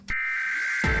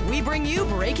we bring you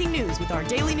breaking news with our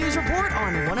daily news report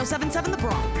on 107.7 The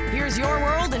Bronc. Here's your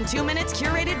world in 2 minutes,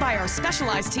 curated by our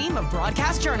specialized team of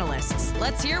broadcast journalists.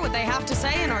 Let's hear what they have to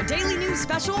say in our daily news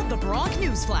special, The Bronc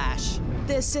News Flash.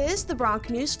 This is the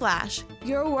Bronc News Flash,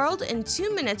 your world in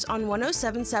 2 minutes on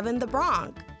 107.7 The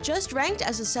Bronc. Just ranked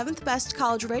as the 7th best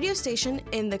college radio station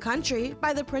in the country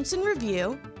by the Princeton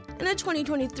Review, and a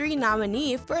 2023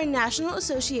 nominee for a National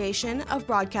Association of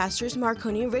Broadcasters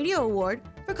Marconi Radio Award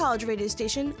for College Radio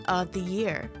Station of the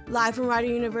Year. Live from Rider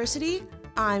University,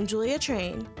 I'm Julia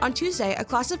Train. On Tuesday, a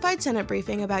classified Senate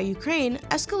briefing about Ukraine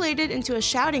escalated into a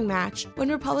shouting match when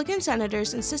Republican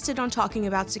senators insisted on talking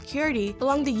about security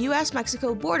along the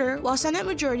U.S.-Mexico border, while Senate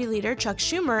Majority Leader Chuck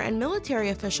Schumer and military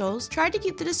officials tried to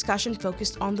keep the discussion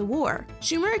focused on the war.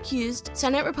 Schumer accused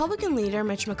Senate Republican leader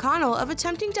Mitch McConnell of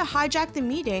attempting to hijack the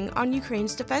meeting on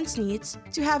Ukraine's defense needs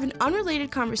to have an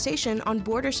unrelated conversation on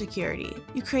border security.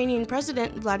 Ukrainian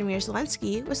President Vladimir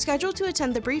Zelensky was scheduled to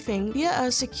attend the briefing via a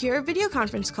secure video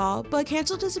conference call, but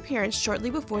canceled his appearance shortly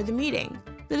before the meeting.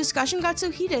 The discussion got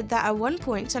so heated that at one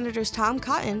point, Senators Tom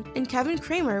Cotton and Kevin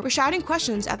Kramer were shouting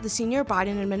questions at the senior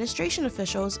Biden administration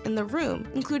officials in the room,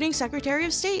 including Secretary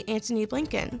of State Antony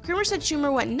Blinken. Kramer said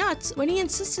Schumer went nuts when he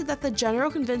insisted that the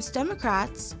general convinced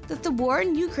Democrats that the war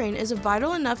in Ukraine is a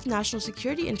vital enough national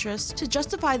security interest to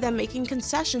justify them making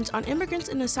concessions on immigrants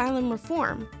and asylum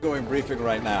reform. Going briefing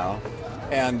right now,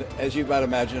 and as you might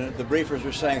imagine, the briefers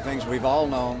are saying things we've all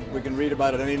known. We can read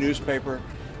about it in any newspaper.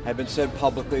 Have been said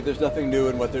publicly. There's nothing new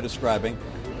in what they're describing.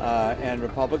 And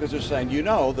Republicans are saying, you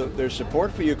know, there's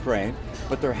support for Ukraine,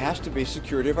 but there has to be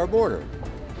security of our border.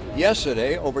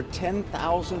 Yesterday, over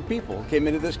 10,000 people came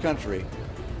into this country.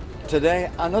 Today,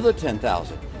 another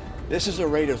 10,000. This is a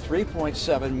rate of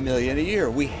 3.7 million a year.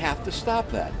 We have to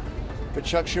stop that. But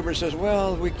Chuck Schumer says,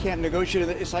 well, we can't negotiate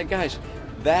it. It's like, guys,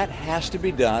 that has to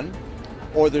be done,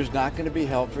 or there's not going to be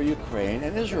help for Ukraine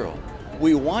and Israel.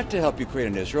 We want to help Ukraine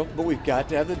and Israel, but we've got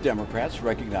to have the Democrats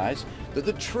recognize that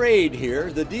the trade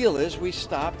here, the deal is we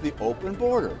stop the open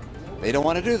border. They don't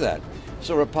want to do that.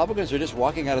 So Republicans are just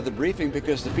walking out of the briefing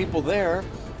because the people there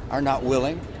are not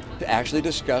willing to actually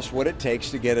discuss what it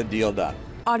takes to get a deal done.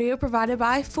 Audio provided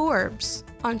by Forbes.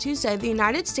 On Tuesday, the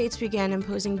United States began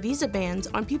imposing visa bans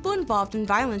on people involved in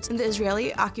violence in the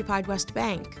Israeli-occupied West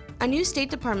Bank. A new State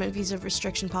Department visa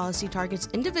restriction policy targets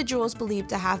individuals believed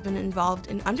to have been involved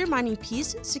in undermining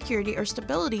peace, security, or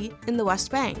stability in the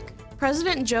West Bank.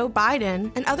 President Joe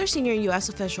Biden and other senior U.S.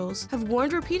 officials have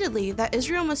warned repeatedly that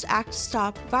Israel must act to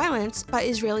stop violence by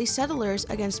Israeli settlers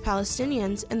against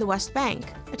Palestinians in the West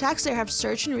Bank. Attacks there have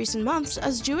surged in recent months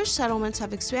as Jewish settlements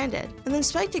have expanded, and then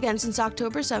spiked again since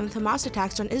October 7th Hamas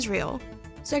attacks on Israel.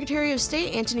 Secretary of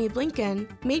State Antony Blinken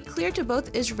made clear to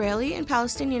both Israeli and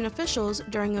Palestinian officials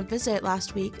during a visit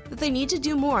last week that they need to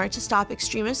do more to stop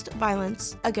extremist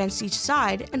violence against each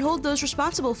side and hold those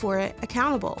responsible for it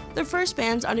accountable. The first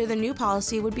bans under the new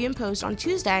policy would be imposed on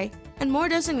Tuesday, and more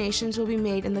designations will be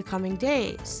made in the coming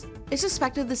days. It's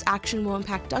expected this action will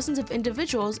impact dozens of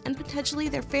individuals and potentially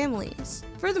their families.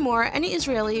 Furthermore, any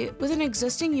Israeli with an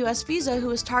existing U.S. visa who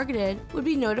was targeted would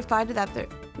be notified that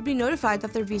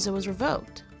their visa was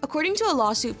revoked. According to a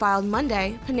lawsuit filed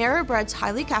Monday, Panera Bread's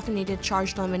highly caffeinated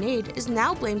charged lemonade is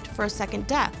now blamed for a second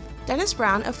death. Dennis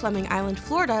Brown of Fleming Island,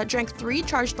 Florida, drank 3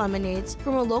 charged lemonades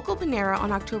from a local Panera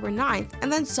on October 9th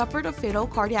and then suffered a fatal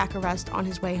cardiac arrest on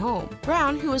his way home.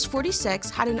 Brown, who was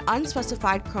 46, had an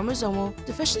unspecified chromosomal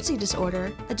deficiency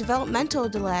disorder, a developmental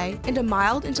delay, and a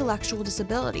mild intellectual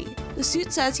disability. The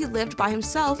suit says he lived by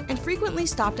himself and frequently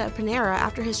stopped at Panera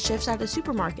after his shifts at a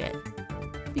supermarket.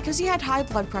 Because he had high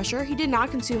blood pressure, he did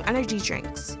not consume energy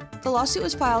drinks. The lawsuit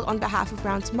was filed on behalf of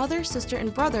Brown's mother, sister,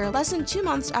 and brother less than 2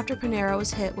 months after Panera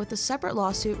was hit with a separate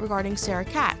lawsuit regarding Sarah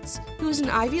Katz, who was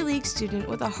an Ivy League student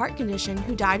with a heart condition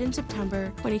who died in September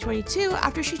 2022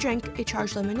 after she drank a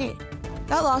charged lemonade.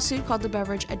 That lawsuit called the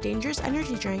beverage a dangerous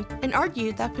energy drink and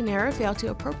argued that Panera failed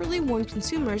to appropriately warn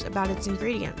consumers about its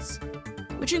ingredients,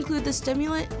 which include the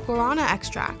stimulant guarana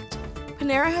extract.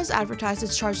 Panera has advertised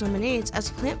its charged lemonades as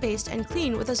plant-based and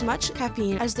clean with as much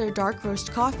caffeine as their dark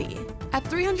roast coffee. At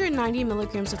 390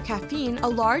 milligrams of caffeine, a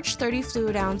large 30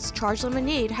 fluid ounce charged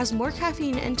lemonade has more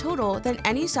caffeine in total than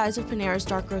any size of Panera's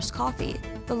dark roast coffee.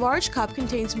 The large cup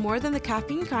contains more than the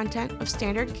caffeine content of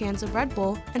standard cans of Red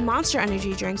Bull and Monster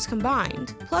energy drinks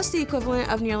combined, plus the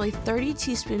equivalent of nearly 30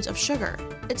 teaspoons of sugar.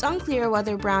 It's unclear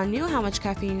whether Brown knew how much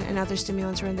caffeine and other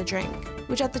stimulants were in the drink,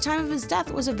 which at the time of his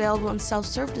death was available in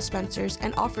self-serve dispensers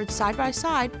and offered side by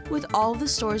side with all of the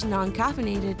store's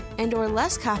non-caffeinated and/or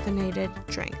less caffeinated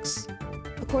drinks.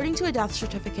 According to a death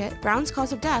certificate, Brown's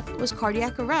cause of death was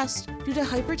cardiac arrest due to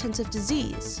hypertensive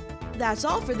disease. That's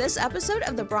all for this episode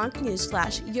of the Bronc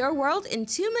Newsflash, your world in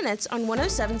 2 minutes on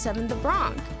 107.7 The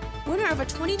Bronc. Winner of a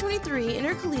 2023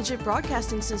 Intercollegiate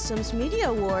Broadcasting Systems Media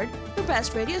Award for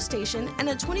Best Radio Station and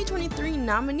a 2023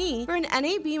 nominee for an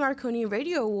NAB Marconi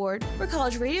Radio Award for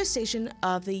College Radio Station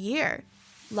of the Year.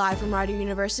 Live from Rider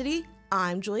University,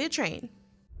 I'm Julia Train.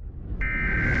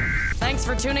 Thanks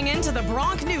for tuning in to the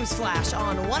Bronc News Flash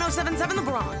on 107.7 The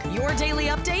Bronc, your daily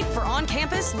update for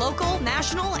on-campus, local,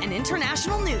 national, and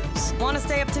international news. Want to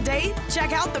stay up to date?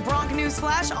 Check out the Bronc News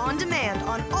Flash on demand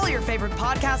on all your favorite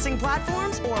podcasting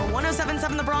platforms or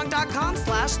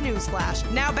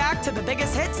 1077thebronc.com/newsflash. Now back to the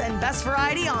biggest hits and best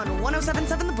variety on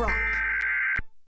 107.7 The Bronc.